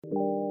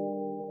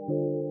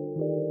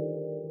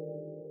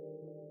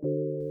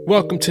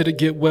Welcome to the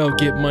Get Well,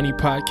 Get Money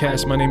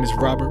podcast. My name is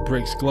Robert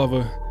Briggs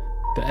Glover,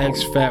 the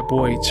ex-fat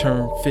boy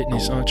turned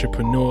fitness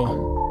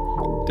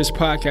entrepreneur. This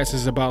podcast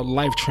is about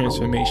life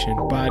transformation,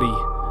 body,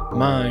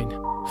 mind,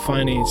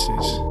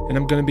 finances. And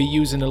I'm going to be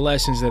using the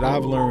lessons that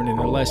I've learned and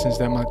the lessons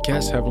that my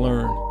guests have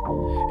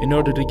learned in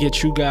order to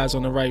get you guys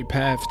on the right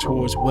path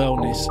towards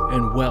wellness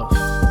and wealth.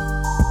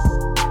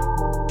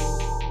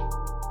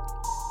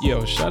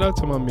 Yo, shout out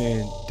to my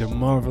man,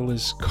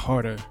 DeMarvelous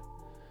Carter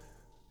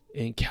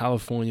in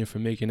California for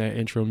making that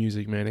intro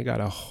music, man. It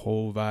got a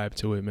whole vibe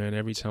to it, man.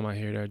 Every time I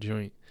hear that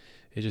joint,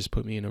 it just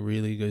put me in a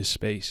really good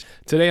space.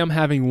 Today, I'm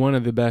having one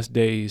of the best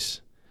days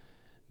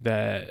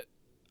that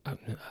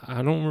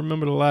I don't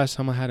remember the last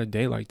time I had a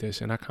day like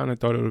this. And I kind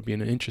of thought it would be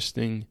an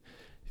interesting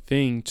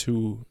thing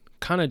to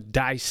kind of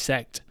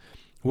dissect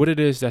what it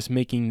is that's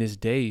making this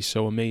day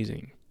so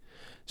amazing,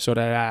 so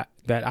that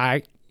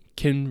I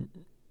can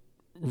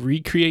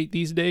recreate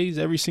these days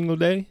every single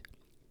day.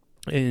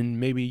 And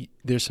maybe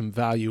there's some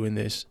value in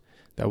this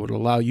that would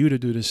allow you to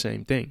do the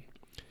same thing.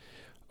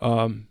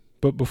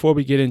 But before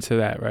we get into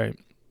that, right,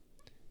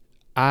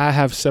 I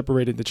have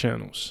separated the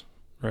channels,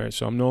 right?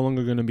 So I'm no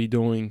longer going to be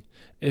doing,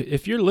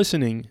 if you're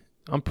listening,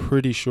 I'm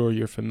pretty sure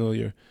you're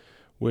familiar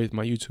with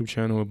my YouTube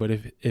channel. But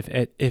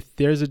if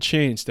there's a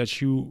chance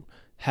that you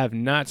have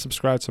not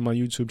subscribed to my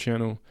YouTube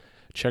channel,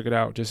 check it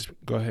out. Just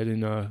go ahead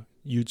and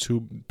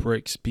YouTube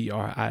Brix,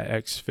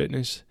 Brix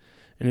Fitness,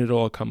 and it'll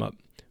all come up.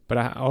 But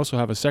I also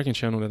have a second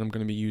channel that I'm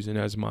going to be using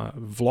as my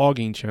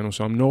vlogging channel.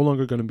 So I'm no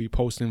longer going to be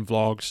posting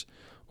vlogs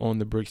on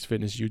the Brix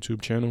Fitness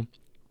YouTube channel.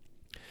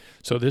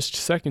 So this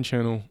second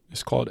channel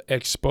is called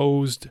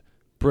Exposed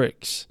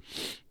Brix.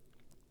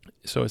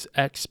 So it's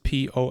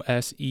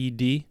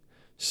XPOSED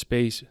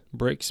space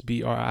Brix,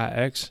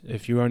 BRIX.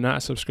 If you are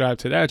not subscribed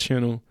to that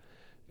channel,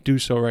 do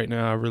so right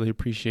now. I really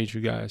appreciate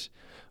you guys.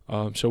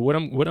 So what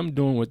I'm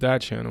doing with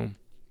that channel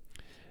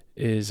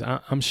is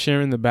I'm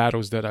sharing the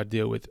battles that I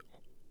deal with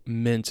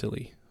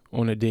mentally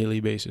on a daily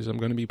basis. I'm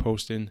going to be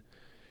posting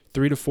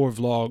 3 to 4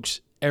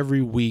 vlogs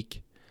every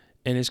week,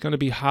 and it's going to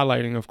be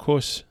highlighting, of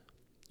course,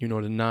 the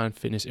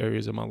non-fitness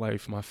areas of my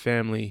life, my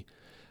family,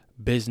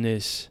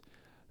 business,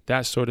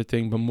 that sort of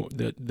thing. But more,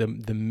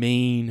 the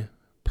main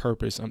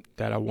purpose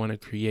that I want to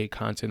create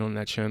content on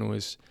that channel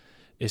is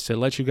to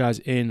let you guys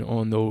in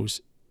on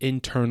those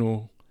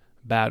internal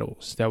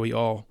battles that we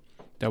all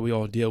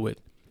deal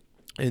with,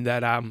 and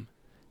that I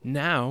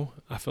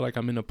feel like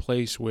I'm in a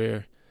place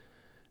where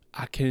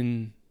I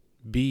can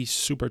be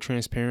super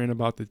transparent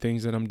about the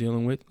things that I'm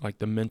dealing with, like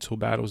the mental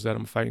battles that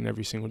I'm fighting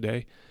every single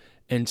day.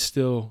 And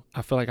still,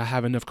 I feel like I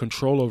have enough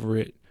control over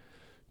it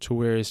to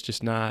where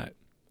it's not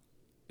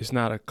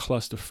a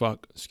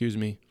clusterfuck,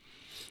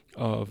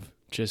 of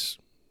just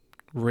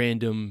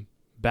random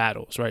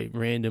battles, right?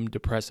 Random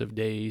depressive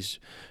days,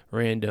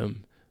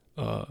 random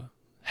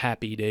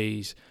happy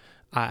days.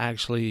 I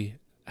actually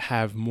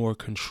have more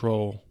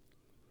control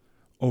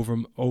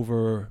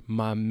over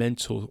my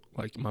mental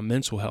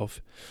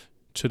health,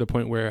 to the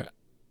point where,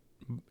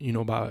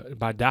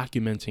 by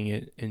documenting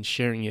it and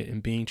sharing it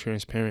and being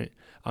transparent,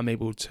 I'm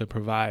able to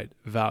provide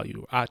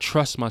value. I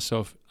trust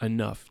myself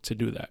enough to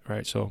do that,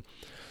 right? So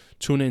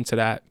tune into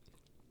that.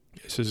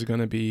 It's going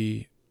to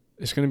be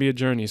a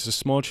journey. It's a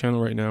small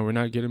channel right now. We're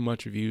not getting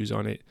much views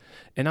on it.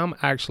 And I'm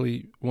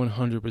actually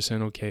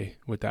 100% okay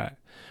with that,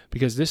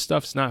 because this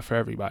stuff's not for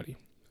everybody.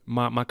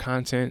 My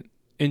content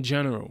in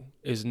general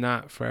is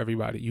not for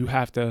everybody. You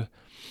have to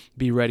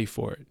be ready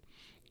for it.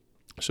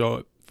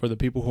 So for the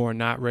people who are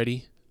not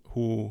ready,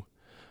 who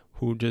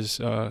just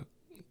the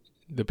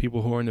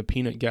people who are in the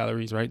peanut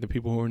galleries, right? The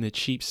people who are in the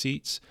cheap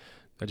seats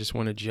that just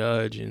want to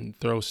judge and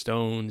throw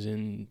stones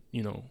and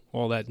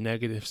all that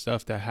negative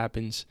stuff that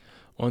happens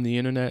on the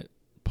internet,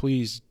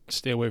 please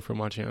stay away from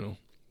my channel.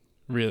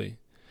 Really,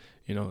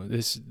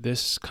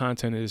 this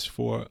content is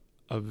for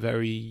a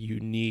very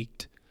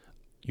unique,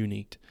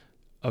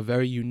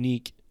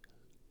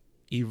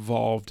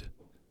 evolved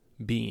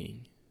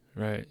being,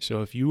 right?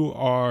 So if you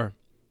are,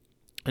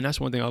 and that's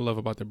one thing I love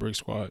about the Brick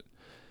Squad,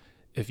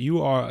 if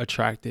you are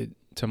attracted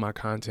to my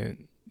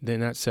content, then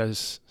that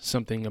says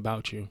something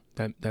about you.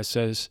 That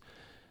says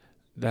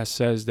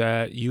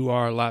that you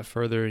are a lot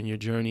further in your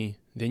journey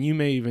than you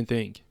may even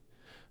think.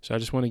 So I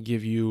just want to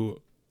give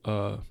you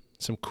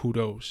some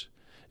kudos.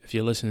 If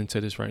you're listening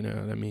to this right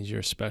now, that means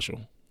you're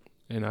special.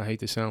 And I hate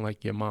to sound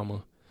like your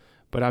mama,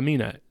 but I mean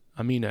that.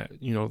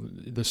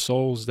 The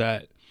souls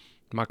that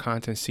my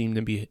content seem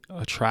to be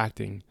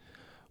attracting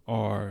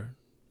are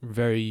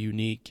very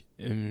unique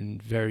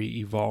and very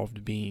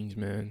evolved beings,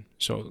 man.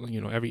 So,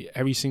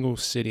 every single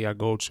city I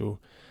go to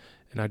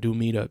and I do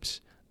meetups,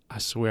 I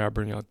swear I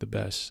bring out the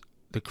best,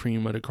 the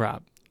cream of the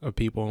crop of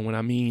people. And when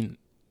I mean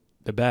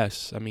the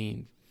best, I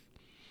mean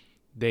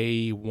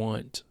they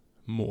want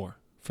more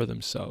for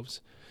themselves.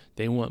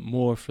 They want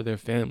more for their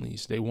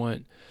families. They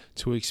want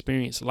to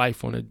experience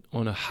life on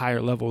a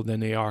higher level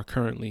than they are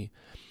currently.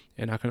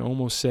 And I can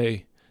almost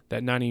say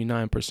that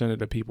 99% of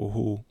the people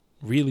who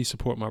really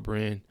support my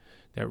brand,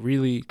 that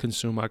really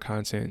consume my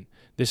content,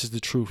 this is the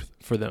truth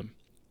for them.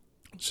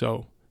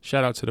 So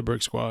shout out to the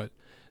Brick Squad.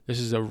 This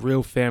is a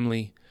real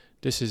family.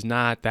 This is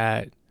not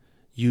that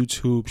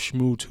YouTube,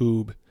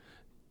 schmootube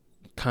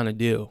kind of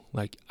deal.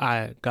 Like,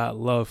 I got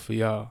love for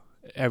y'all.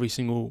 Every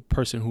single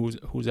person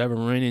who's ever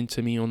ran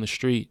into me on the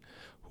street,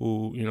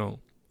 who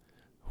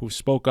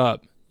spoke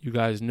up, you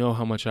guys know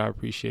how much I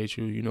appreciate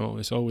you. You know,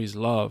 it's always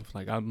love.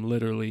 Like, I'm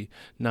literally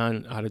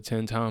 9 out of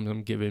 10 times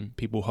I'm giving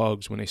people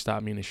hugs when they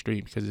stop me in the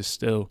street, because it's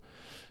still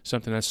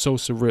something that's so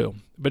surreal.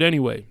 But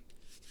anyway,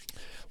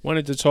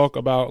 wanted to talk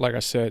about, like I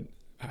said,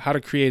 how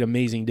to create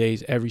amazing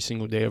days every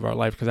single day of our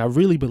life, because I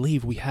really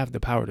believe we have the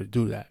power to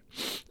do that,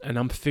 and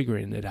I'm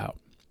figuring it out.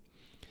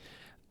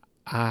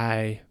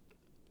 I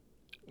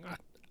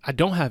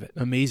don't have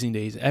amazing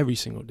days every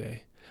single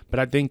day, but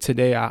I think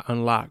today I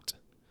unlocked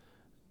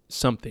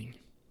something.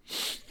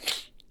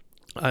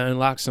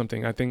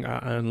 I think I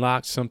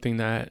unlocked something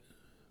that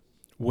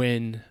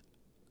when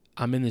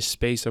I'm in this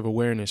space of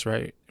awareness,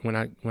 right? When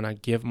I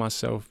give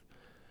myself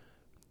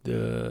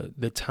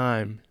the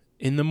time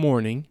in the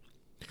morning,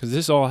 because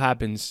this all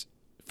happens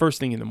first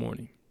thing in the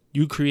morning.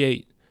 You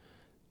create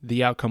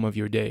the outcome of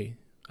your day,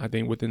 I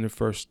think, within the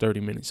first 30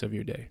 minutes of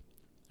your day.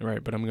 All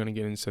right, but I'm going to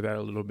get into that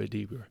a little bit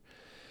deeper.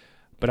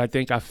 But I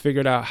think I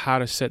figured out how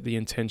to set the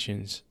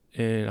intentions,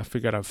 and I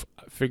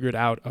figured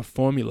out a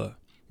formula.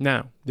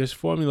 Now, this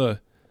formula,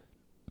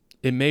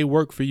 it may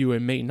work for you,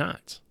 it may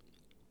not.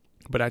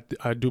 But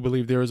I do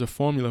believe there is a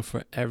formula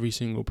for every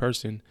single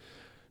person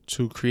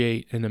to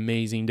create an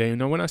amazing day.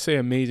 Now, when I say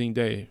amazing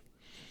day,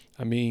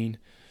 I mean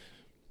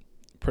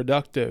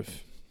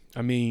productive.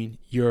 I mean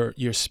your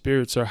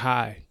spirits are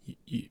high.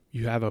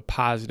 You have a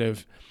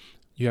positive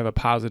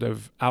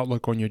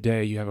outlook on your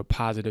day. You have a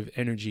positive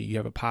energy. You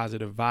have a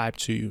positive vibe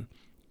to you.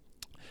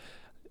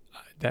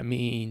 That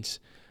means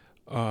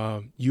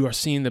you are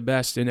seeing the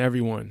best in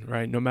everyone,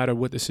 right? No matter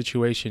what the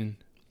situation.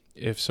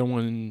 If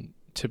someone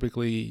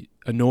typically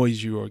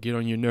annoys you or get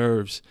on your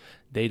nerves,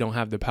 they don't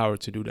have the power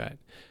to do that.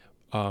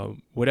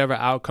 Whatever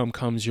outcome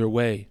comes your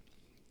way,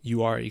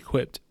 you are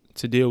equipped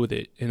to deal with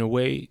it in a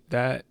way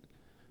that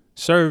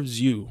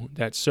serves you,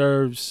 that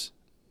serves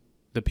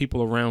the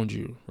people around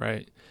you,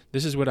 right?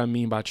 This is what I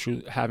mean by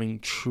having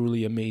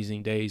truly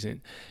amazing days,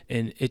 and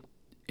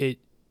it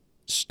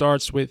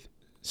starts with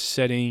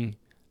setting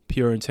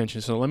pure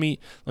intention. So let me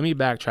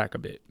backtrack a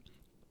bit.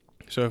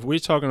 So if we're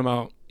talking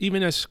about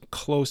even as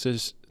close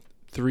as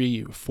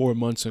 3 or 4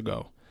 months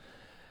ago,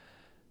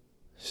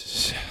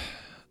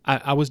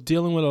 I was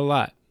dealing with a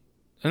lot,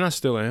 and I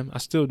still am. I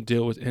still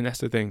deal with, and that's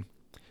the thing.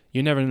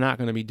 You're never not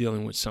going to be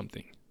dealing with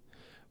something,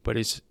 but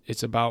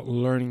it's about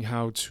learning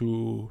how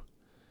to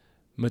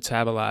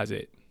metabolize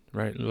it,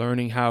 right?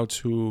 Learning how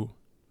to,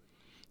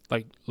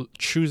 like,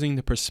 choosing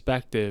the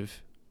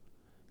perspective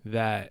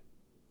that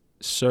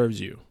serves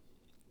you.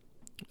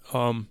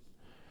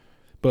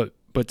 But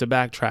to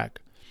backtrack,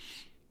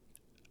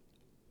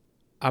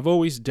 I've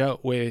always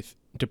dealt with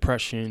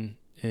depression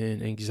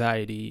and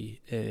anxiety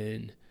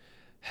and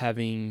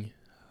having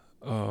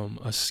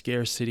a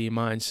scarcity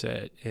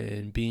mindset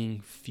and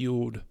being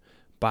fueled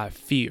by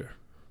fear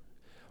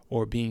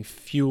or being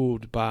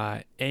fueled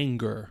by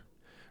anger,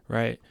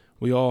 right?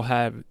 We all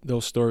have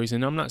those stories,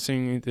 and I'm not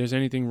saying there's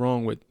anything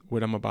wrong with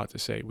what I'm about to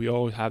say. We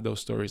all have those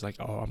stories like,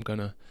 oh, I'm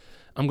gonna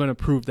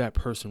prove that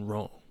person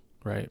wrong,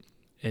 right?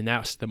 And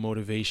that's the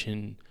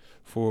motivation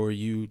for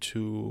you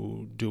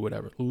to do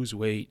whatever, lose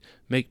weight,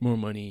 make more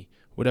money,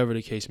 whatever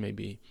the case may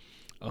be.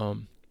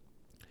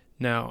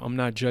 Now, I'm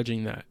not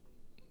judging that.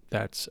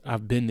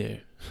 I've been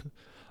there.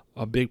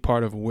 A big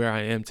part of where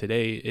I am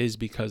today is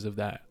because of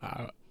that.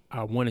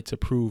 I wanted to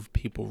prove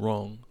people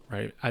wrong,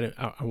 right? I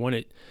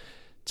wanted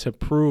to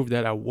prove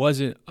that I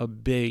wasn't a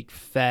big,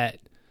 fat,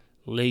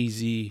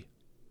 lazy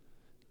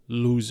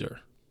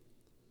loser,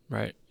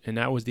 right? And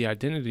that was the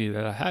identity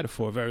that I had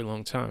for a very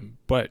long time.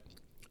 But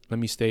let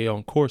me stay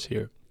on course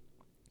here.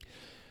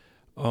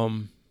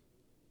 I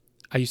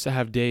used to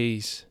have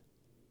days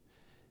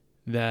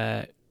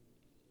that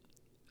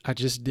all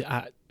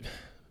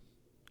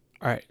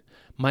right.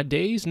 My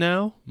days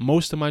now,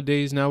 most of my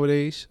days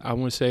nowadays, I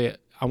want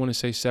to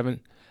say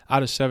 7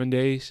 out of 7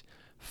 days,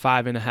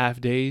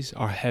 5.5 days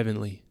are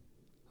heavenly,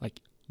 like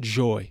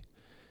joy,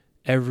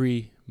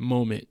 every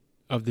moment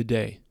of the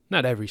day.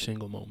 Not every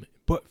single moment,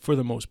 but for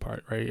the most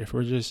part, right? If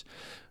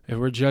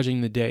we're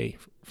judging the day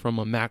from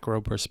a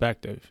macro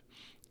perspective,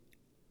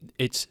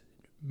 it's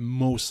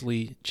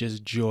mostly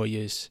just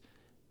joyous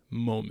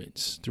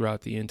moments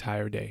throughout the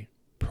entire day.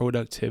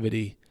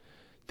 Productivity,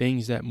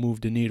 things that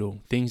move the needle,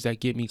 things that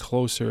get me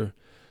closer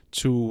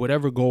to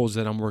whatever goals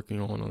that I'm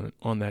working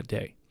on that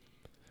day,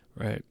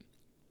 right?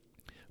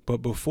 But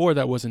before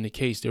that wasn't the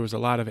case. There was a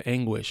lot of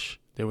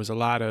anguish. There was a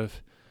lot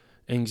of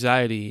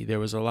anxiety. There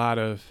was a lot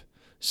of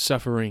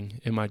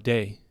suffering in my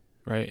day,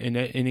 right? And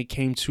it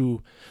came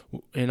to,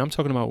 and I'm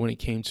talking about when it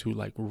came to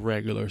like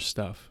regular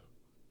stuff,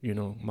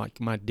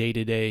 my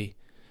day-to-day,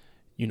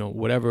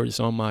 whatever is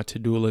on my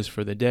to-do list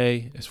for the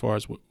day, as far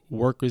as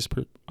work is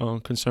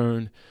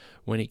concerned,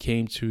 when it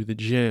came to the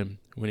gym,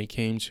 when it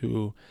came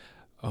to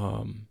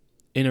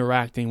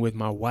interacting with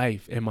my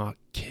wife and my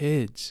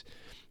kids,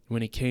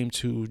 when it came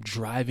to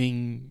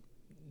driving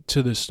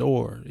to the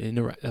store.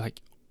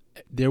 Like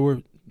there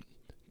were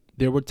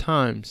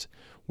times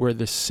where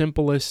the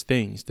simplest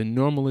things, the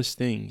normalest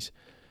things,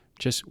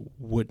 just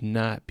would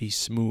not be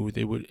smooth.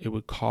 It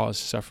would cause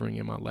suffering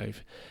in my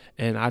life.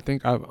 And I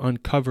think I've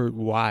uncovered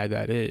why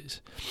that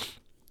is.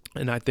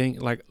 And I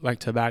think like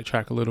to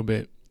backtrack a little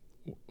bit,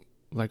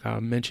 like I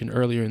mentioned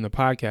earlier in the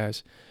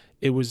podcast,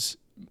 it was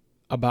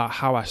about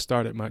how I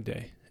started my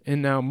day.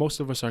 And now most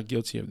of us are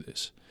guilty of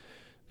this.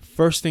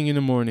 First thing in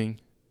the morning,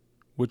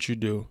 what you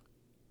do,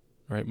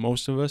 right?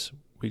 Most of us,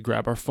 we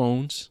grab our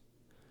phones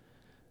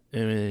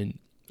and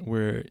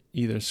we're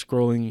either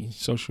scrolling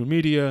social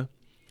media,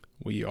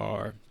 we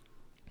are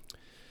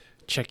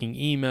checking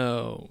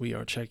email, we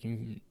are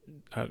checking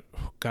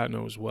God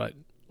knows what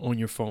on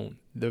your phone.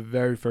 The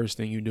very first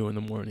thing you do in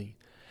the morning.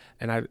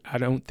 And I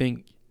don't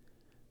think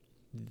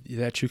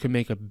that you can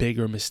make a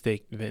bigger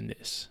mistake than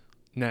this.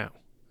 Now,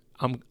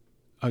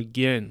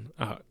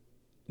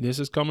 this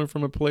is coming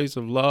from a place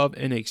of love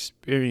and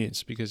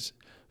experience, because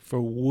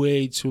for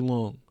way too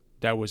long,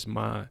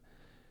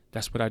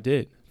 that's what I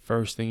did.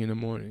 First thing in the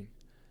morning,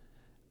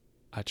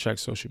 I checked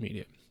social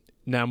media.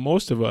 Now,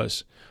 most of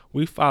us,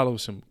 we follow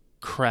some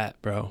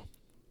crap, bro.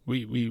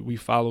 We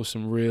follow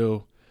some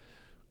real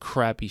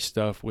crappy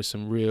stuff with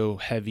some real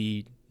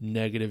heavy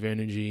negative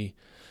energy,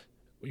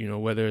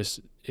 whether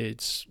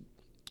it's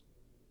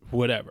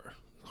whatever.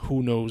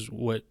 Who knows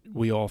what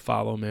we all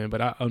follow, man.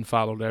 But I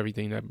unfollowed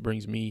everything that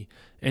brings me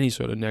any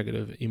sort of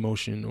negative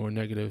emotion or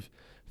negative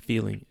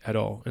feeling at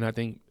all. And I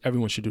think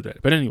everyone should do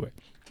that. But anyway,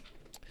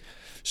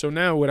 so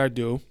now what I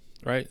do,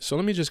 right? So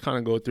let me just kind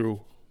of go through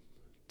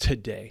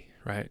today,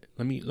 right?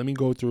 Let me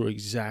go through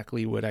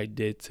exactly what I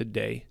did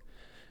today.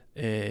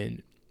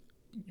 And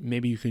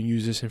maybe you can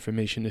use this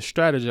information to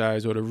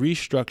strategize or to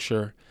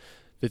restructure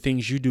the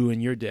things you do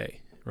in your day,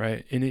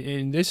 right?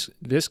 And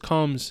this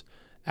comes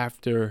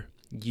after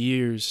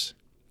years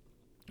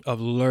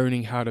of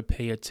learning how to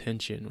pay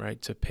attention,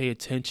 right? To pay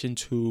attention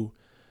to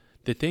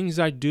the things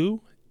I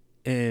do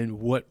and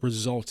what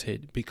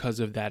resulted because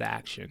of that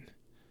action,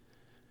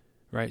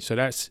 right? So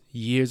that's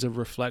years of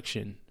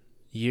reflection,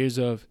 years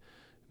of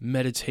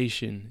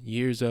meditation,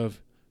 years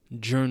of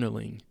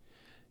journaling.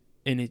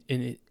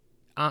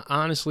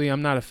 Honestly,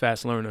 I'm not a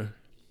fast learner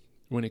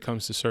when it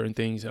comes to certain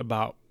things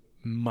about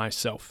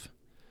myself.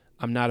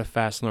 I'm not a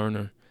fast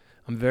learner.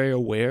 I'm very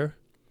aware,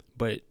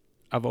 but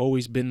I've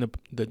always been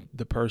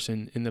the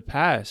person in the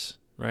past,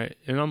 right?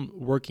 And I'm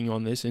working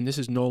on this, and this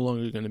is no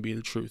longer going to be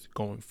the truth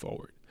going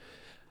forward.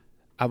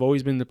 I've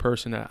always been the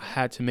person that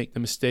had to make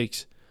the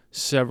mistakes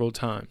several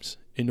times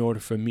in order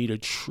for me to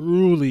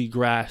truly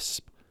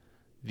grasp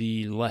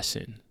the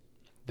lesson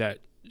that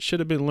should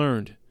have been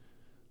learned,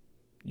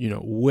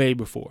 way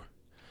before.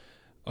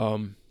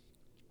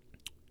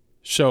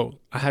 So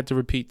I had to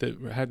repeat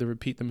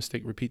the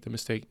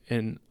mistake,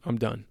 and I'm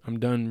done. I'm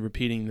done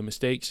repeating the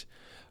mistakes.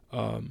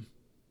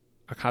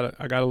 I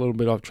got a little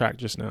bit off track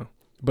just now,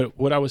 but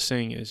what I was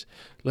saying is,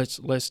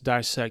 let's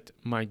dissect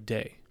my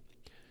day.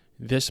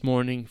 This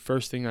morning,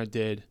 first thing I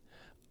did,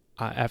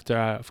 after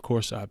I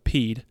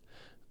peed,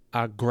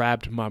 I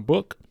grabbed my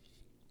book.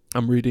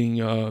 I'm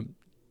reading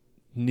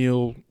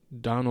Neil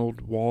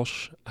Donald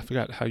Walsh. I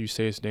forgot how you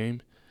say his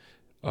name.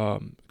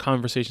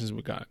 Conversations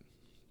with God.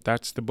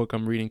 That's the book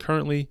I'm reading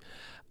currently.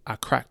 I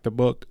cracked the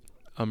book.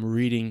 I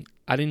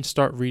didn't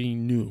start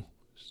reading new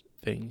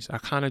things. I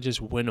kind of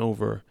just went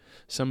over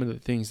some of the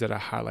things that I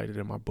highlighted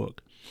in my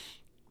book.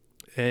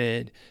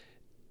 And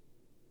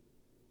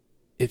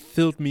it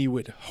filled me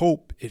with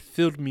hope. It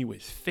filled me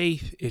with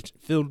faith. It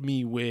filled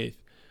me with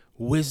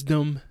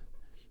wisdom.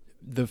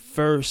 The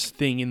first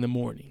thing in the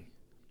morning.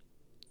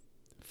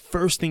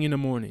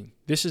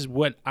 This is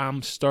what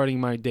I'm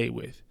starting my day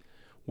with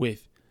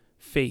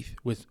faith,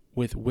 with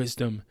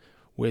wisdom,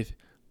 with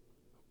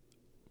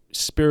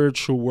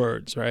spiritual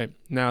words, right?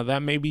 Now,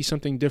 that may be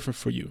something different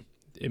for you.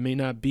 It may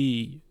not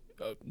be,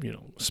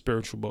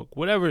 spiritual book,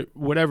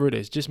 whatever it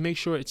is. Just make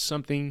sure it's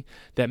something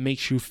that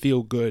makes you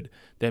feel good,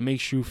 that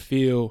makes you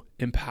feel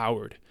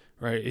empowered,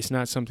 right? It's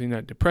not something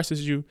that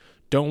depresses you.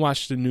 Don't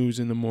watch the news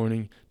in the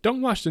morning.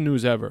 Don't watch the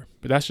news ever.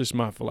 But that's just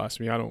my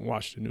philosophy. I don't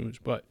watch the news,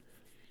 but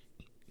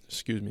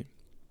excuse me.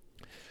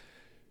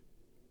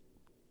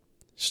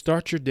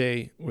 Start your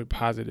day with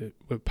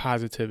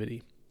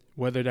positivity,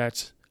 whether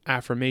that's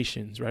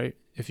affirmations, right?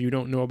 If you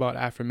don't know about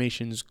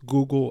affirmations,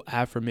 Google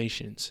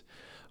affirmations.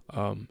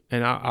 And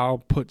I'll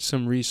put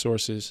some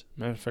resources.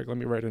 Matter of fact, let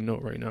me write a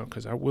note right now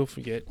because I will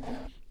forget.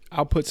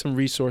 I'll put some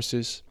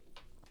resources.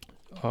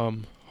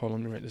 Hold on, let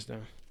me write this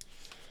down.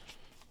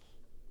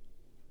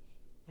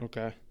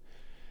 Okay.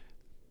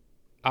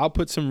 I'll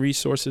put some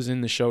resources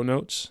in the show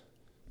notes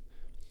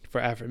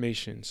for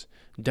affirmations.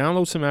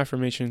 Download some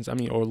affirmations,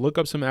 or look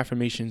up some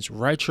affirmations.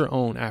 Write your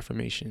own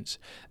affirmations.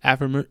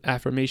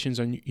 Affirmations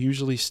are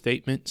usually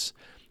statements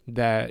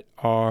that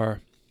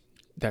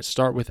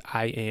start with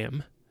I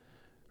am,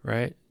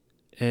 right?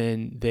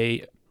 And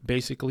they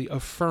basically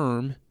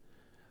affirm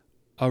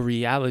a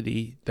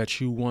reality that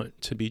you want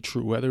to be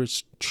true, whether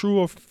it's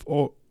true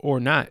or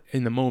not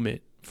in the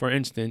moment. For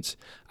instance,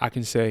 I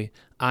can say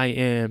I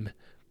am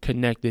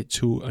connected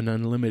to an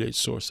unlimited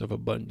source of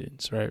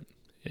abundance, right?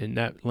 And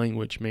that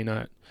language may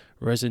not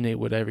resonate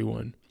with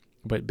everyone,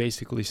 but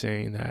basically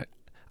saying that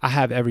I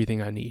have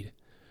everything I need,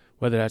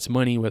 whether that's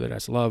money, whether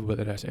that's love,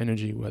 whether that's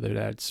energy, whether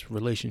that's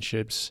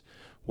relationships,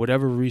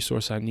 whatever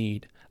resource I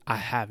need, I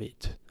have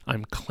it.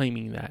 I'm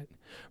claiming that,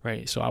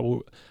 right? So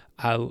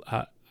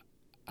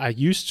I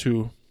used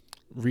to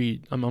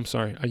read,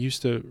 I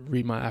used to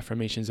read my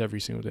affirmations every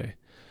single day.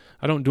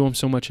 I don't do them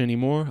so much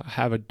anymore. I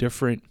have a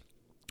different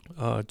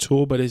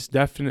tool, but it's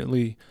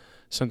definitely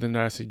something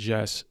that I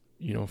suggest,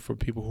 for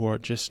people who are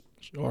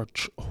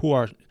who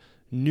are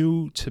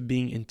new to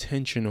being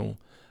intentional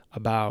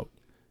about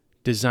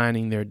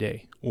designing their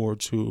day, or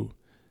to,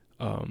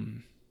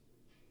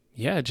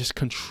 just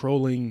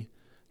controlling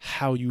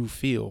how you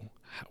feel,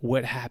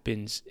 what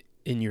happens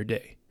in your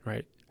day,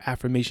 right?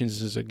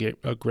 Affirmations is a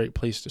great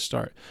place to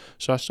start.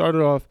 So I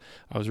started off,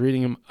 I was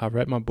reading them, I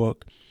read my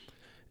book,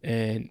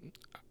 and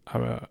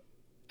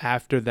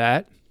after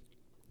that,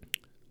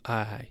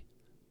 I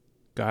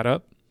got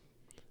up,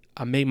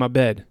 I made my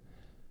bed.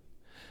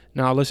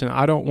 Now, listen,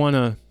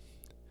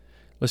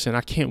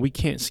 we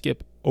can't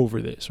skip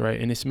over this, right?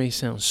 And this may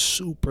sound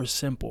super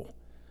simple.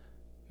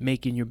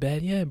 Making your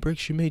bed, yeah,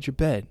 Bricks, you made your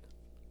bed.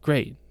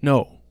 Great.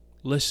 No,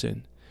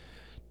 listen,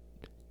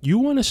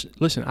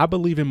 I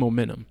believe in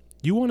momentum.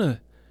 You want to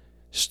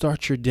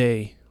start your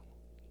day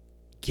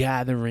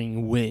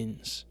gathering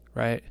wins,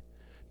 right?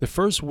 The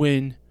first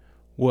win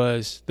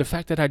was the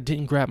fact that I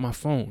didn't grab my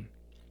phone,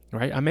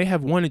 right? I may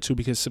have wanted to,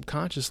 because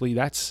subconsciously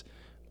that's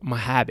my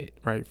habit,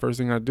 right? First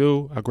thing I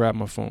do, I grab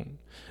my phone.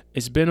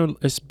 It's been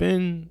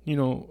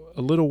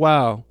a little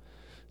while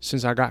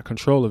since I got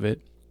control of it,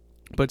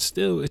 but it's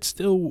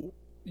still,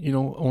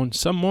 on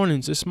some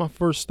mornings, it's my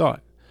first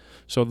thought.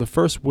 So the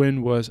first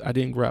win was I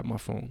didn't grab my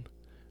phone,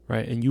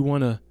 right? And you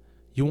want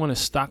to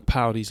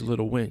stockpile these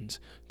little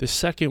wins. The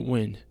second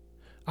win,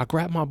 I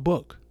grabbed my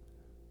book.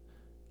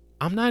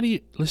 I'm not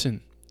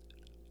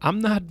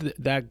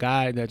that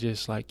guy that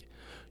just like,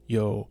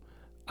 yo,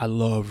 I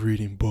love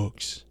reading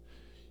books.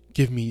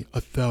 Give me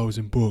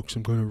 1,000 books.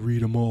 I'm going to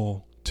read them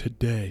all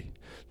today.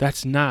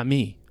 That's not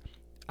me.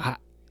 I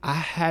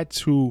had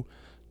to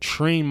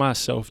train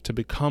myself to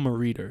become a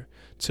reader,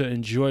 to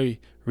enjoy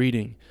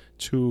reading,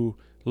 to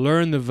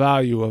learn the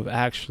value of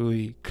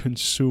actually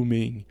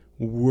consuming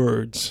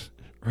words,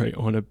 right,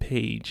 on a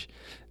page.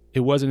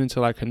 It wasn't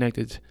until I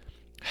connected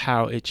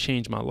how it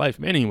changed my life.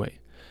 Anyway,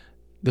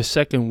 the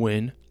second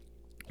win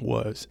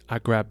was I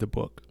grabbed the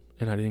book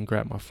and I didn't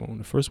grab my phone.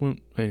 The first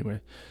one, anyway.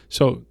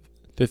 So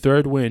the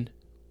third win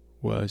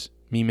was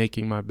me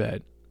making my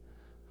bed.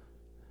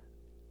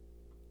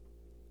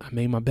 I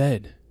made my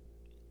bed.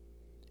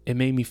 It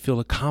made me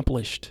feel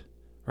accomplished,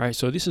 right?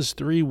 So this is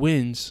 3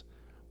 wins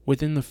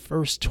within the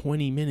first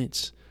 20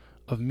 minutes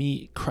of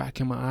me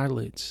cracking my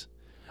eyelids.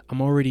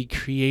 I'm already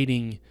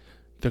creating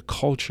the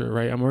culture,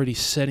 right? I'm already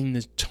setting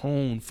the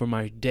tone for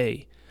my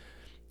day,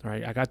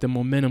 right? I got the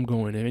momentum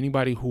going. And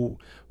anybody who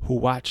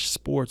watch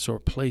sports or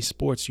play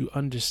sports, you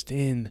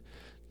understand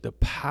the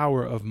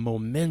power of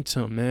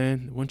momentum,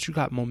 man. Once you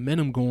got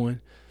momentum going,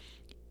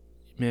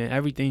 man,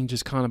 everything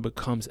just kind of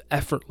becomes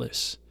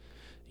effortless.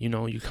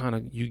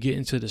 You get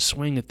into the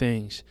swing of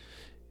things,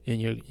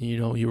 and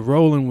you're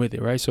rolling with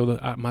it, right? So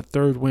my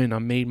third win, I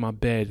made my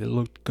bed. It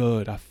looked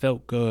good. I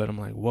felt good. I'm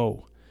like,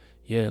 whoa,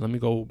 yeah, let me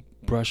go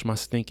brush my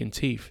stinking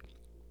teeth,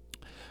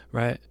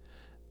 right?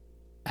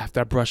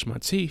 After I brushed my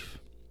teeth,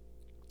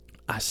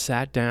 I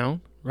sat down,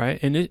 right?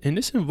 And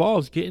this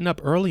involves getting up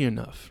early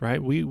enough,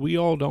 right? We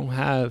all don't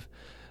have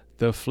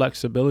the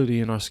flexibility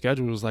in our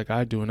schedules like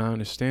I do, and I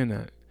understand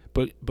that.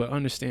 But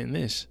understand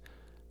this.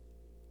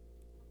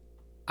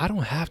 I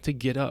don't have to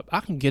get up. I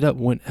can get up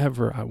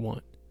whenever I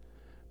want.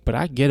 But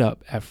I get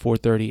up at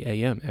 4:30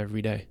 a.m.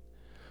 every day.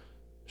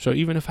 So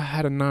even if I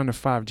had a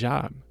 9-to-5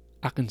 job,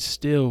 I can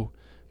still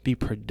be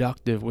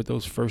productive with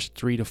those first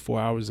 3 to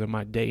 4 hours of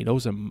my day.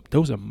 Those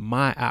are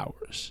my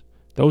hours.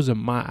 Those are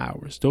my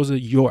hours. Those are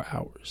your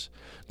hours.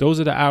 Those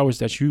are the hours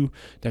that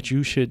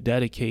you should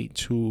dedicate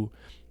to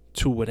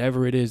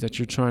whatever it is that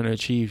you're trying to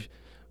achieve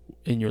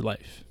in your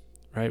life,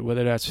 right?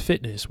 Whether that's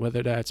fitness,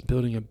 whether that's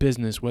building a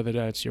business, whether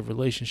that's your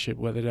relationship,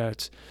 whether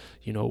that's,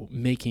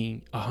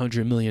 making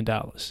 $100 million.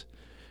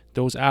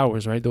 Those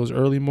hours, right? Those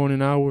early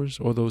morning hours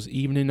or those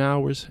evening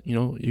hours,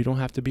 you don't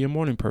have to be a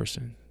morning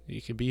person.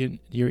 It could be in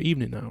your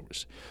evening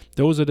hours.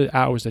 Those are the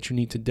hours that you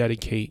need to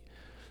dedicate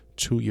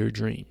to your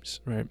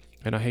dreams, right?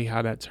 And I hate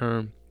how that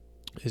term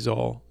is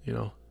all,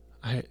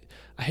 I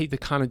hate the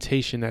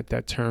connotation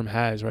that term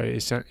has, right?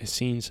 It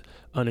seems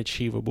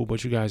unachievable,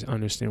 but you guys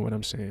understand what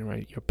I'm saying,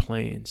 right? Your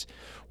plans.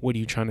 What are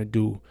you trying to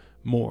do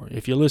more?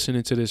 If you're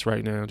listening to this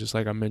right now, just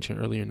like I mentioned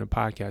earlier in the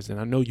podcast, then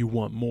I know you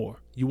want more.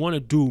 You want to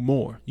do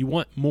more. You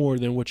want more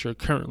than what you're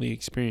currently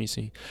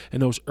experiencing.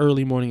 And those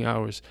early morning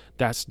hours,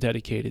 that's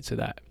dedicated to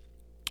that,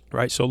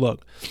 right? So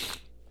look,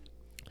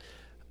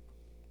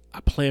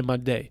 I planned my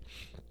day.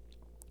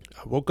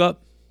 I woke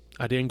up,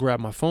 I didn't grab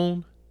my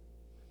phone.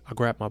 I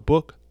grabbed my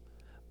book.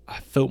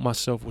 I filled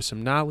myself with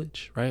some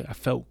knowledge, right? I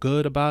felt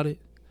good about it.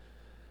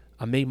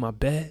 I made my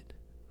bed,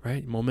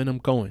 right? Momentum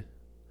going.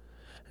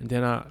 And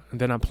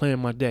then I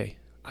planned my day.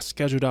 I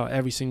scheduled out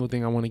every single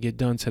thing I want to get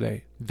done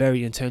today.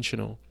 Very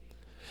intentional.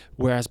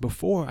 Whereas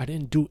before, I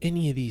didn't do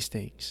any of these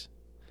things.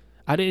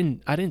 I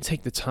didn't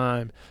take the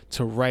time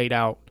to write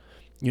out,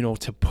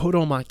 to put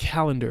on my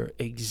calendar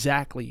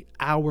exactly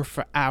hour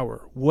for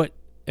hour, what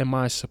am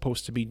I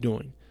supposed to be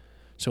doing?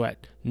 So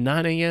at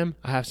 9 a.m.,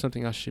 I have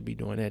something I should be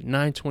doing. At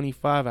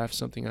 9:25, I have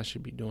something I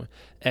should be doing.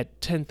 At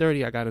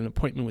 10:30, I got an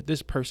appointment with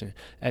this person.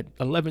 At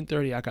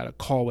 11:30, I got a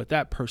call with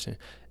that person.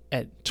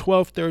 At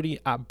 12:30,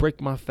 I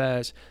break my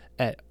fast.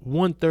 At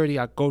 1:30,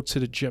 I go to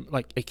the gym,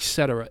 like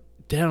etc.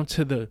 Down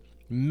to the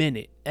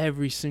minute.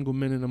 Every single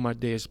minute of my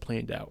day is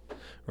planned out,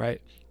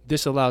 right?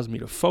 This allows me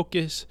to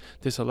focus.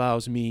 This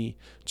allows me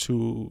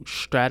to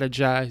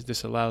strategize.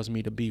 This allows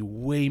me to be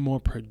way more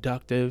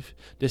productive.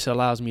 This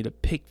allows me to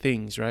pick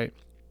things, right,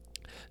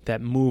 that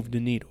move the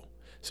needle.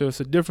 So it's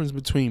a difference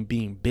between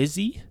being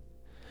busy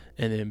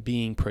and then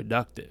being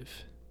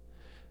productive.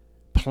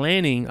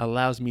 Planning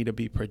allows me to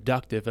be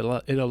productive.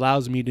 It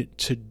allows me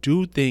to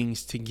do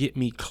things to get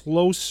me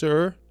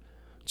closer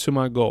to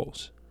my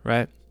goals,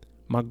 right?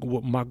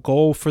 My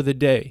goal for the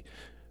day,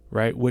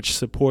 right? Which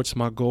supports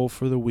my goal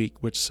for the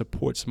week, which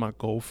supports my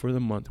goal for the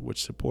month,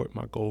 which support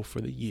my goal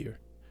for the year,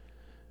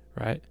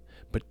 right?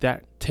 But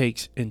that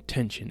takes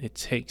intention. It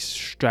takes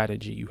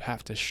strategy. You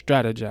have to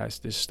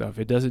strategize this stuff.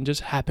 It doesn't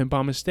just happen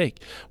by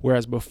mistake.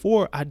 Whereas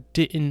before, I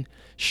didn't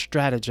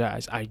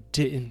strategize. I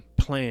didn't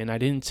plan. I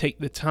didn't take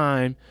the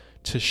time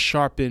to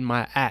sharpen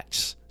my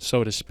axe,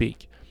 so to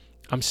speak.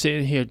 I'm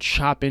sitting here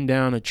chopping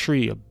down a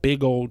tree, a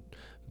big old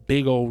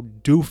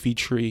doofy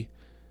tree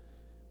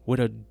with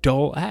a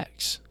dull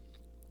axe.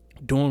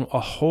 Doing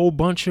a whole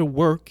bunch of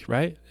work,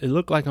 right? It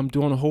looked like I'm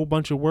doing a whole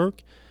bunch of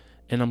work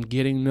and I'm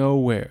getting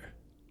nowhere.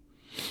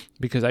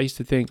 Because I used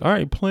to think, all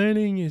right,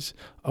 planning is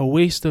a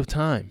waste of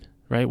time,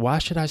 right? Why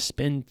should I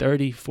spend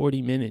 30,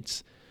 40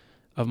 minutes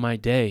of my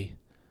day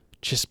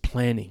just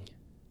planning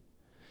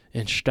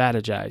and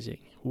strategizing?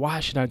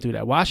 Why should I do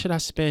that? Why should I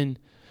spend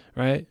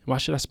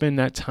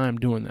that time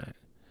doing that?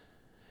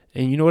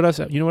 And you know what else?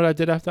 You know what I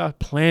did after I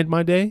planned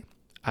my day?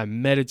 I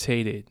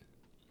meditated.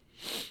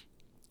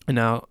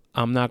 Now,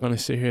 I'm not going to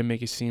sit here and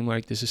make it seem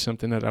like this is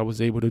something that I was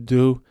able to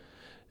do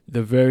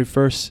the very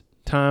first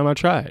time I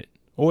tried,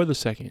 or the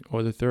second,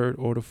 or the third,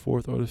 or the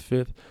fourth, or the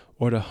fifth,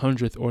 or the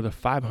 100th, or the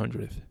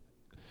 500th.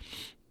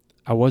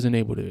 I wasn't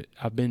able to.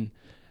 I've been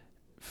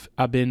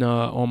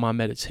on my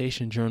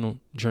meditation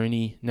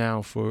journey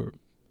now for,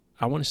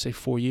 I want to say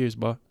 4 years,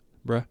 bruh.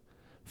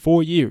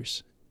 4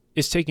 years.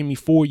 It's taken me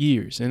 4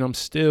 years, and I'm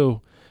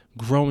still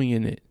growing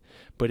in it.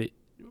 But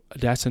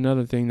that's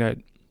another thing, that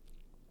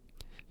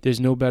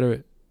there's no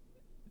better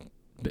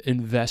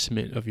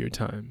investment of your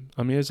time.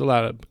 I mean, there's a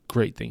lot of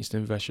great things to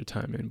invest your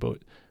time in, but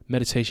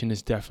meditation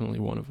is definitely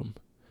one of them,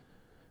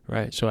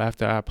 right? So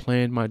after I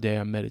planned my day,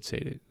 I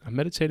meditated. I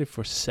meditated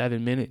for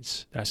 7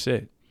 minutes. That's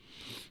it.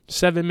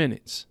 7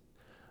 minutes.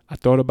 I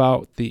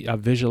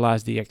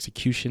visualized the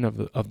execution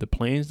of the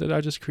plans that I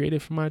just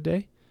created for my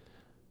day.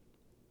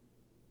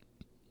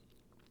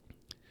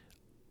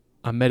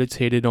 I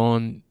meditated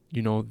on,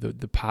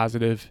 the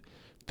positive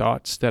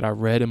thoughts that I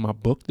read in my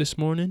book this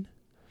morning.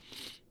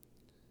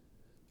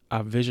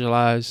 I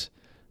visualized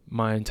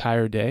my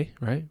entire day,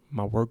 right?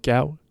 My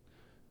workout,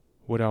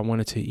 what I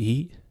wanted to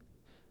eat.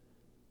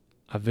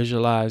 I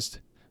visualized,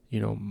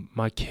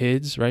 my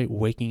kids, right?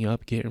 Waking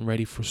up, getting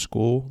ready for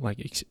school,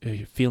 like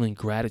feeling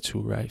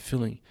gratitude, right?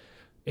 Feeling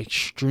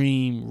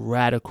extreme,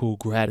 radical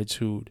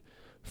gratitude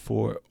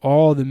for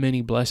all the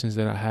many blessings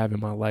that I have in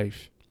my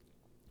life.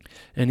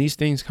 And these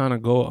things kind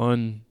of go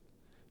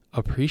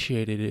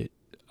unappreciated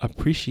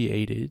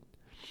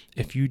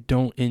if you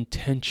don't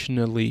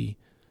intentionally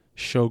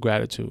show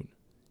gratitude.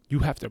 You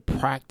have to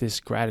practice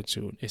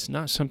gratitude. It's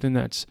not something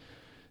that's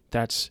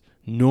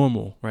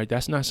normal, right?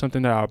 That's not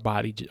something that our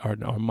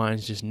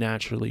minds just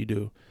naturally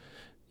do.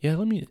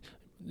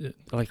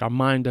 Our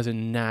mind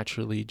doesn't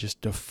naturally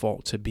just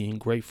default to being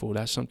grateful.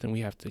 That's something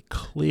we have to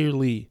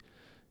clearly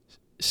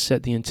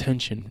set the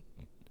intention.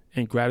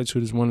 And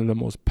gratitude is one of the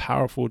most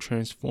powerful,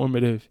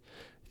 transformative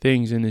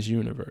things in this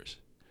universe,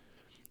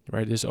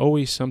 right? There's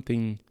always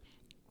something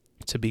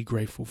to be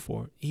grateful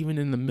for, even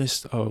in the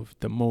midst of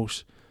the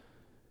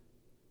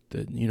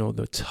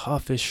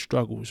toughest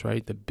struggles,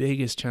 right? The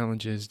biggest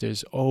challenges.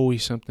 There's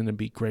always something to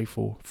be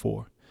grateful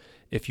for,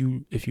 if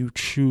you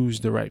choose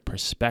the right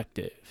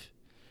perspective,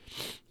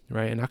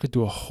 right? And I could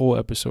do a whole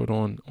episode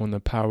on the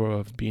power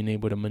of being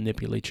able to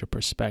manipulate your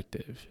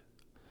perspective,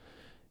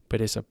 but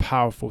it's a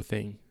powerful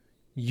thing.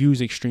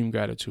 Use extreme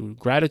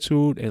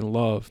gratitude and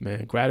love,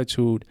 man.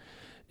 Gratitude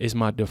is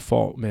my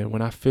default, man.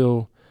 When I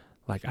feel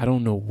like I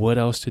don't know what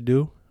else to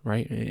do,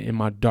 right? In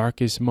my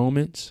darkest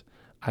moments,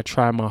 I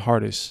try my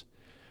hardest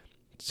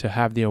to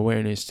have the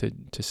awareness to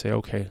say,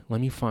 okay, let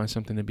me find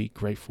something to be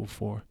grateful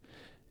for.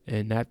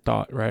 And that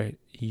thought, right,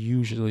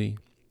 usually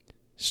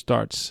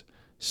starts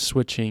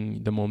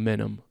switching the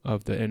momentum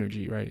of the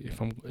energy, right?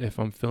 If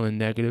I'm feeling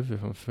negative,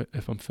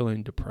 if I'm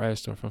feeling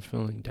depressed, or if I'm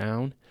feeling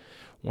down,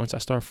 once I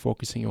start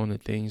focusing on the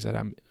things that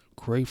I'm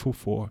grateful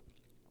for,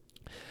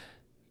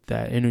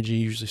 that energy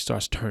usually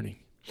starts turning.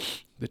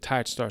 The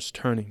tide starts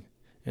turning,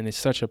 and it's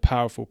such a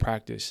powerful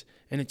practice,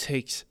 and it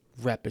takes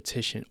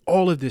repetition.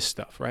 All of this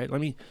stuff, right?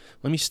 Let me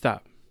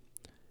stop.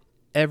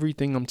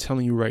 Everything I'm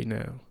telling you right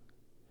now,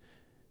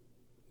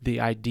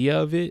 the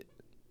idea of it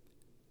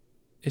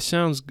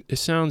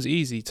sounds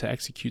easy to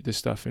execute this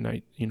stuff on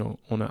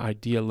an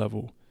idea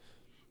level,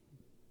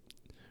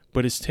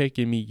 but it's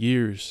taken me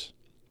years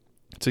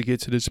to get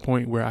to this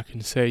point where I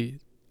can say,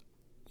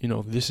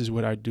 this is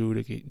what I do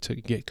to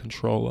get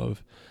control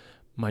of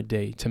my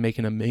day, to make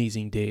an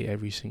amazing day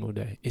every single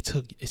day.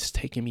 It's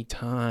taking me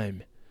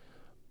time.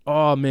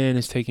 Oh man,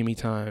 it's taking me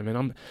time,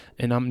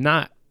 and I'm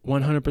not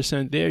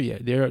 100% there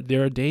yet.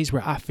 There are days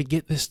where I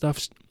forget this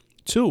stuff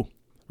too,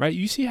 right?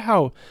 You see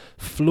how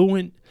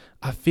fluent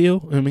I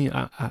feel?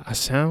 I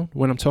sound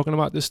when I'm talking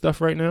about this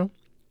stuff right now.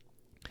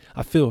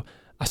 I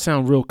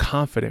sound real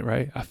confident,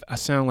 right? I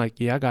sound like,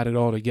 yeah, I got it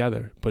all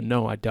together, but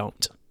no, I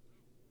don't.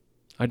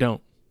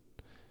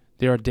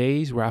 There are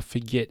days where I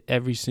forget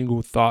every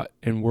single thought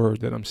and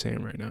word that I'm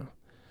saying right now.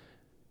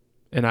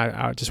 And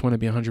I just want to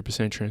be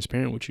 100%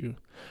 transparent with you.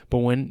 But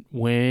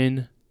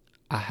when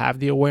I have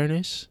the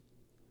awareness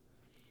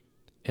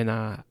and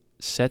I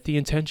set the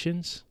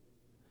intentions,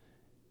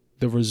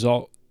 the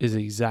result is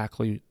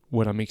exactly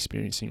what I'm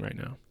experiencing right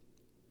now.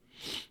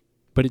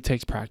 But it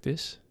takes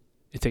practice.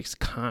 It takes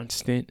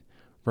constant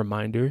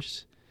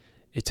reminders.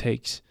 It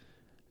takes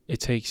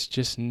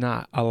just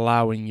not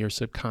allowing your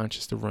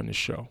subconscious to run the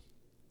show.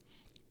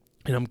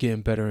 And I'm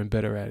getting better and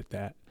better at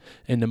that.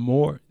 And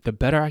the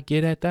better I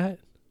get at that,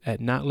 at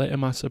not letting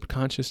my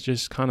subconscious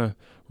just kind of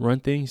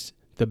run things,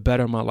 the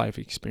better my life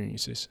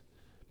experiences,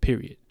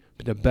 period.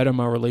 But the better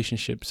my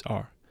relationships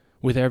are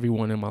with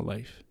everyone in my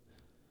life.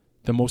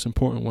 The most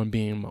important one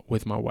being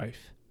with my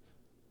wife.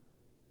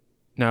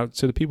 Now,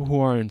 to the people who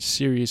are in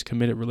serious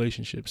committed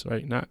relationships,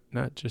 right? Not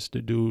just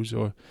the dudes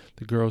or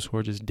the girls who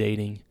are just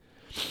dating.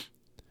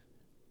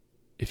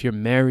 If you're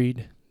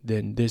married,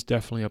 then this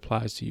definitely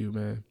applies to you,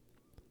 man.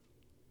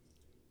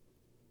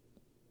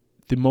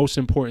 The most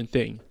important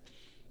thing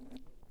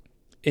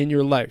in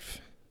your life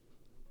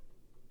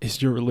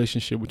is your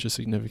relationship with your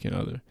significant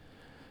other.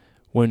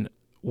 When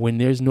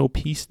there's no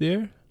peace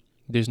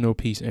there's no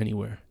peace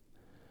anywhere.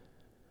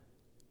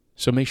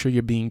 So make sure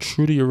you're being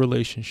true to your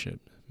relationship.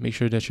 Make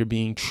sure that you're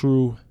being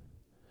true,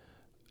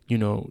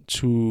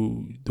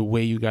 to the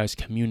way you guys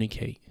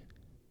communicate.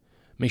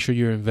 Make sure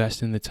you're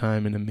investing the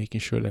time into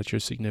making sure that your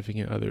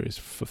significant other is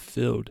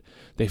fulfilled.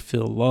 They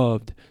feel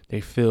loved. They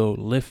feel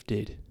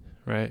lifted,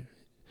 right?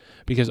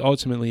 Because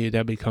ultimately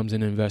that becomes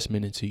an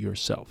investment into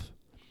yourself.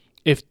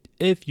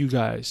 If you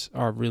guys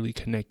are really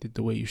connected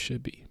the way you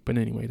should be. But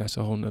anyway, that's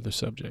a whole nother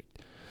subject.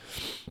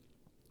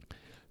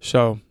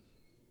 So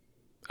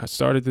I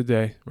started the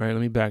day, right? Let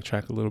me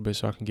backtrack a little bit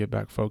so I can get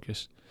back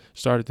focused.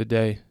 Started the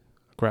day,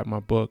 grabbed my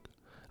book.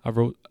 I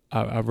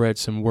read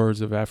some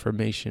words of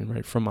affirmation,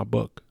 right, from my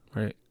book,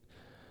 right?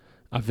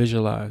 I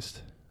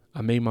visualized.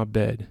 I made my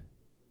bed.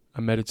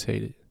 I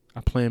meditated.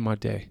 I planned my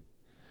day.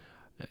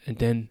 And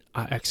then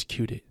I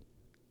executed.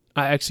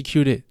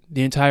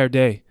 The entire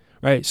day,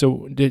 right?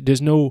 So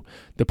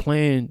the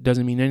plan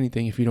doesn't mean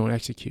anything if you don't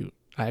execute.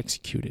 I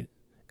executed.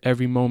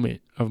 Every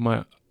moment of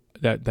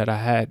that I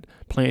had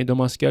planned on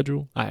my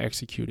schedule, I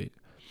executed.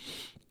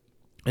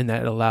 And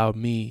that allowed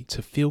me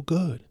to feel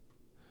good.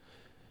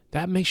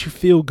 That makes you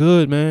feel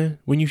good, man.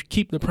 When you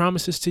keep the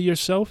promises to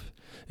yourself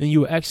and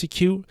you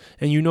execute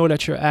and you know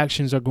that your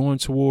actions are going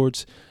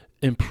towards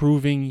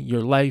improving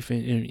your life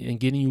and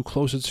getting you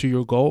closer to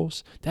your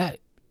goals, that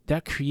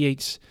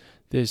creates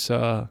this,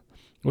 the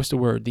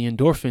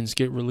endorphins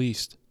get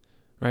released,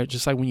 right?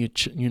 Just like when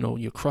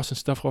you're crossing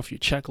stuff off your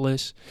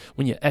checklist,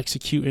 when you're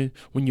executing,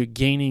 when you're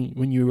gaining,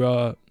 when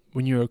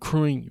you're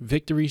accruing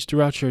victories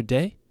throughout your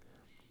day.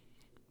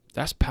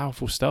 That's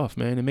powerful stuff,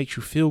 man. It makes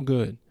you feel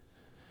good.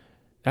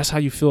 That's how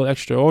you feel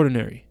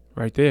extraordinary,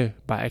 right there,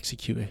 by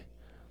executing,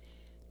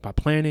 by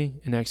planning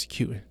and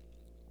executing.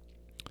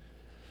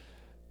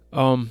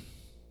 Let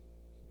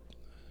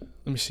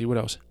me see what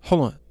else.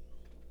 Hold on,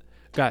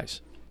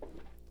 guys.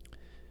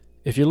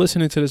 If you're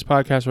listening to this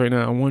podcast right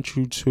now, I want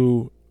you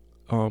to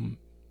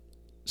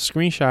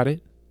screenshot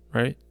it,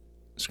 right?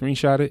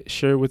 Screenshot it,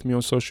 share it with me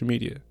on social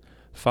media.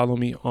 Follow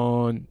me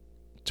on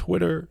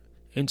Twitter,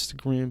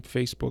 Instagram,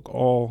 Facebook,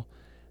 all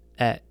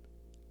at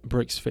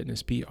Brix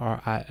Fitness,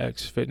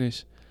 BRIX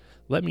Fitness.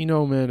 Let me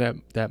know,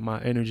 man, that my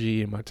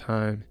energy and my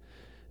time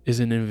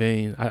isn't in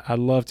vain. I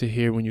love to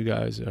hear when you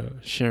guys are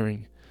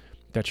sharing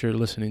that you're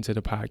listening to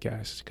the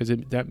podcast, because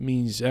that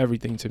means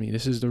everything to me.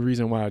 This is the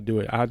reason why I do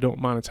it. I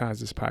don't monetize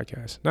this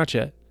podcast. Not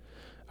yet.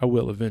 I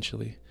will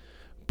eventually.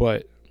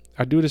 But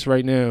I do this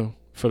right now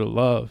for the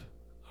love.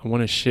 I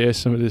want to share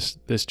some of this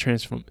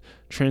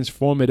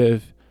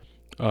transformative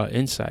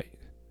insight.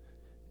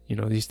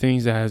 These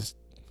things that has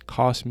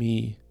cost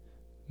me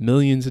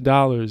millions of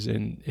dollars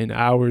in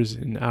hours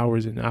and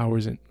hours and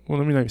hours, and well,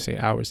 let me not even say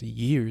hours,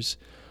 years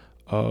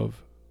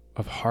of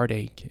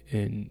heartache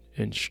and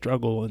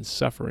struggle and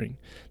suffering.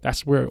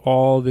 That's where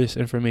all this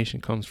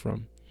information comes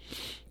from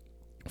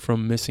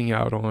missing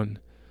out on,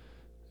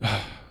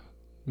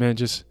 man,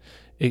 just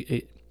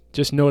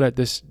know that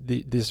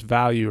this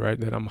value, right,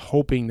 that I'm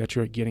hoping that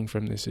you're getting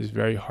from this is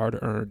very hard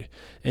earned,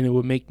 and it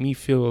would make me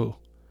feel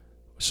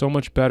so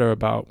much better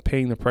about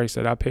paying the price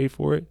that I paid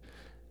for it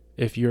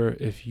if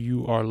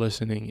you are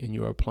listening and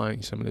you're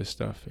applying some of this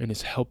stuff, and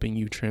it's helping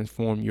you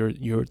transform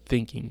your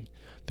thinking,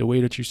 the way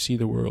that you see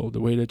the world,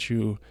 the way that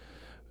the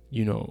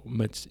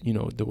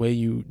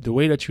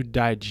way that you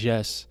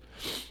digest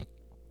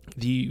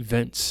the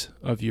events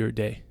of your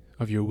day,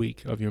 of your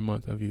week, of your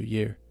month, of your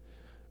year,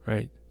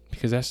 right?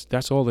 Because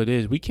that's all it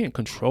is. We can't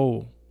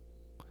control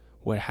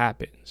what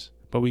happens,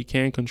 but we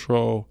can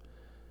control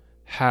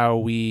how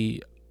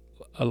we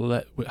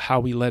let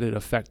it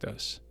affect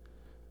us,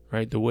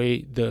 right? The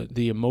way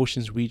the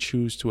emotions we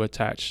choose to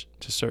attach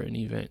to certain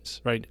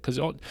events, right? Because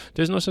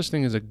there's no such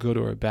thing as a good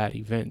or a bad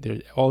event.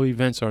 All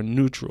events are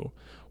neutral.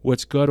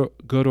 What's good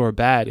or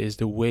bad is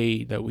the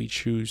way that we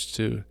choose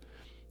to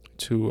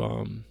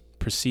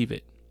perceive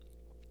it,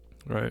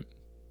 right?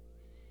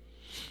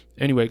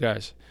 Anyway,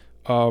 guys,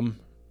 I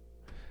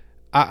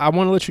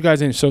want to let you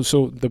guys in.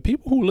 So the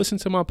people who listen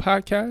to my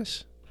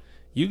podcast,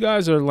 you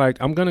guys are like,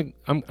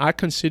 I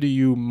consider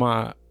you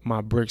my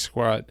Brick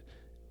Squad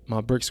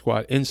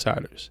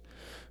insiders.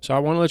 So I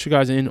want to let you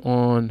guys in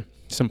on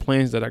some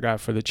plans that I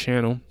got for the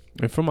channel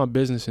and for my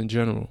business in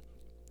general.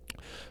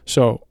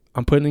 So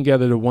I'm putting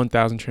together the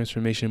 1,000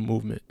 transformation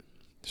movement.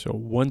 So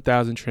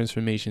 1,000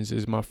 transformations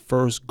is my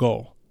first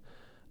goal.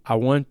 I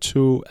want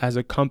to, as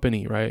a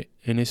company, right?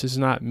 And this is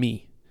not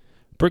me.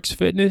 Bricks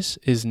Fitness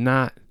is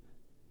not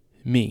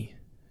me.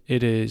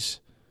 It is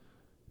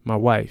my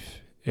wife.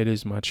 It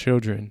is my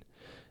children.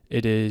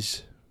 It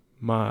is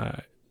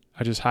I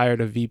just hired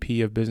a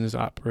VP of business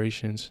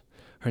operations.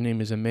 Her name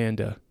is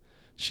Amanda.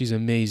 She's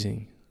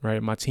amazing,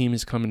 right? My team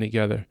is coming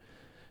together.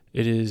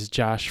 It is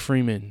Josh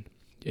Freeman.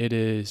 It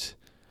is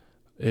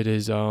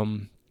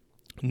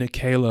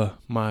Nikayla,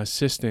 my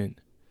assistant.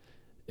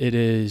 It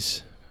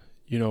is,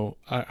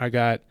 I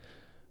got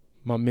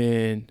my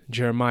man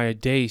Jeremiah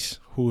Dace,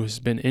 who has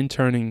been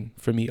interning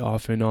for me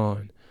off and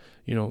on.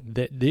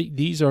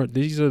 These are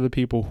the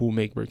people who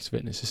make Bricks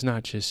Fitness. It's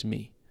not just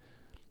me.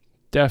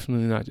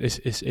 Definitely not.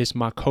 It's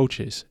my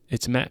coaches.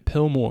 It's Matt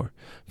Pillmore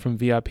from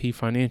VIP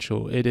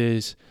Financial. It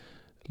is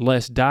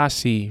Les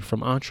Dossie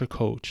from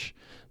EntreCoach.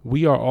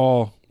 We are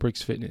all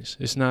Bricks Fitness.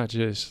 It's not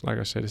just, like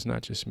I said, it's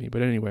not just me.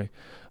 But anyway,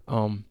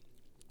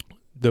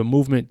 the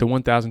movement, the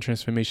 1,000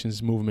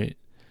 transformations movement,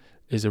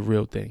 is a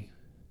real thing,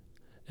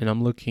 and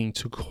I'm looking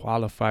to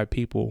qualify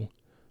people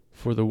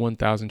for the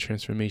 1,000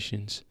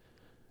 transformations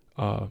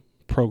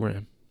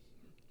program.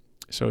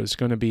 So it's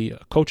going to be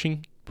a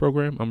coaching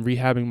program. I'm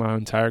rehabbing my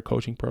entire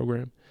coaching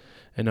program,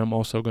 and I'm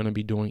also going to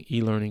be doing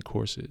e-learning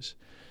courses,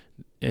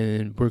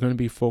 and we're going to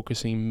be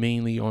focusing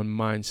mainly on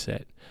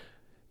mindset.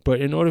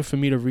 But in order for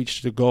me to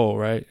reach the goal,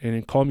 right, and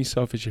then call me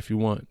selfish if you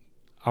want,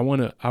 I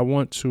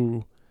want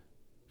to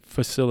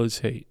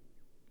facilitate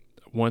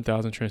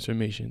 1,000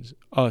 transformations.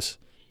 Us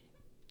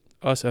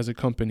as a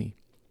company,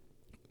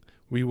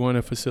 we want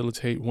to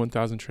facilitate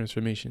 1,000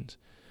 transformations.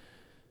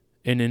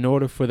 And in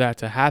order for that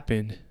to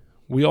happen,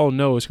 we all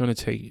know it's going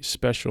to take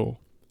special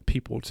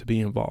people to be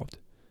involved,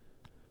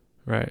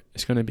 right?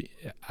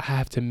 I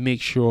have to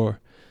make sure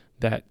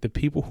that the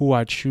people who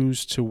I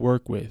choose to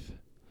work with,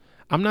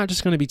 I'm not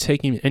just going to be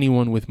taking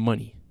anyone with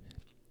money.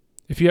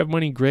 If you have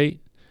money, great.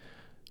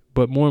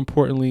 But more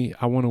importantly,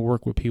 I want to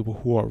work with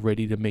people who are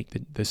ready to make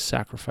the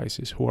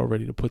sacrifices, who are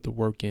ready to put the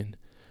work in,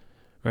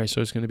 right?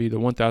 So it's going to be the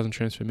 1,000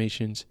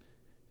 transformations,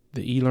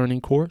 the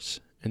e-learning course,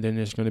 and then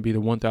there's going to be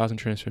the 1,000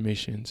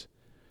 transformations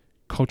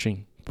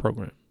coaching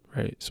program,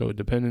 right? So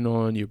depending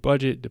on your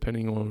budget,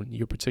 depending on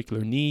your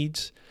particular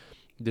needs,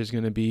 there's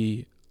going to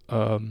be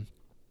an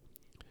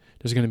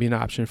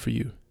option for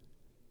you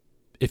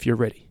if you're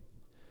ready.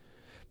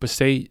 But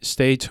stay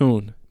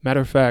tuned.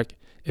 Matter of fact,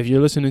 if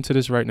you're listening to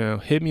this right now,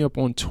 hit me up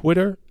on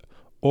Twitter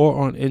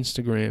or on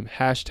Instagram,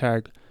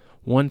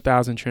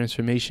 #1000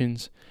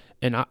 transformations,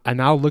 and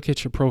I'll look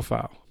at your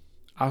profile.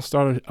 I'll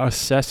start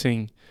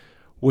assessing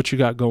what you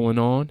got going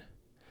on,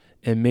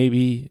 and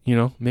maybe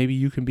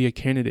you can be a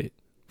candidate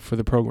for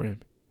the program.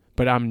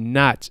 But I'm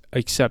not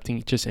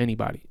accepting just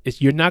anybody.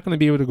 You're not going to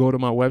be able to go to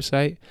my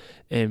website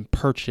and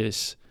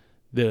purchase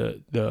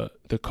the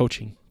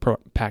coaching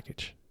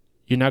package.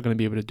 You're not going to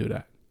be able to do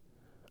that.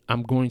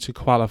 I'm going to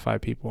qualify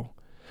people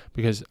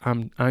because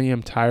I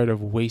am tired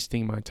of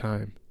wasting my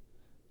time.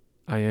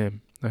 I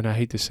am. And I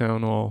hate to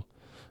sound all,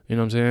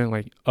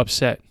 like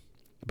upset,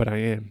 but I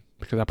am,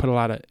 because I put a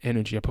lot of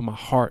energy. I put my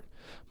heart,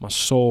 my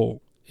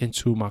soul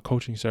into my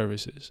coaching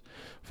services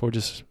for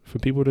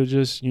people to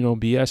just,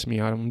 BS me.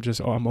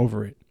 I'm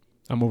over it.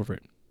 I'm over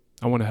it.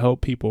 I want to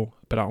help people,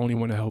 but I only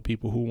want to help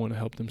people who want to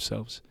help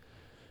themselves.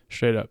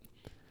 Straight up.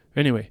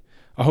 Anyway,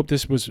 I hope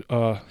this was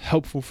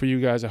helpful for you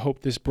guys. I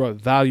hope this brought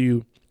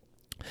value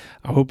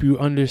I hope you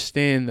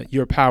understand that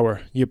your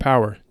power. You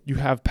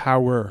have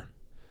power.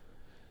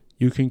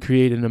 You can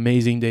create an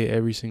amazing day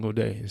every single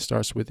day. It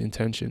starts with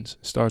intentions.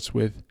 It starts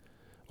with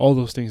all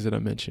those things that I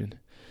mentioned.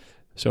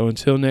 So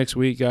until next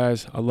week,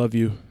 guys, I love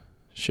you.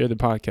 Share the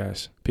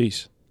podcast.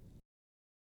 Peace.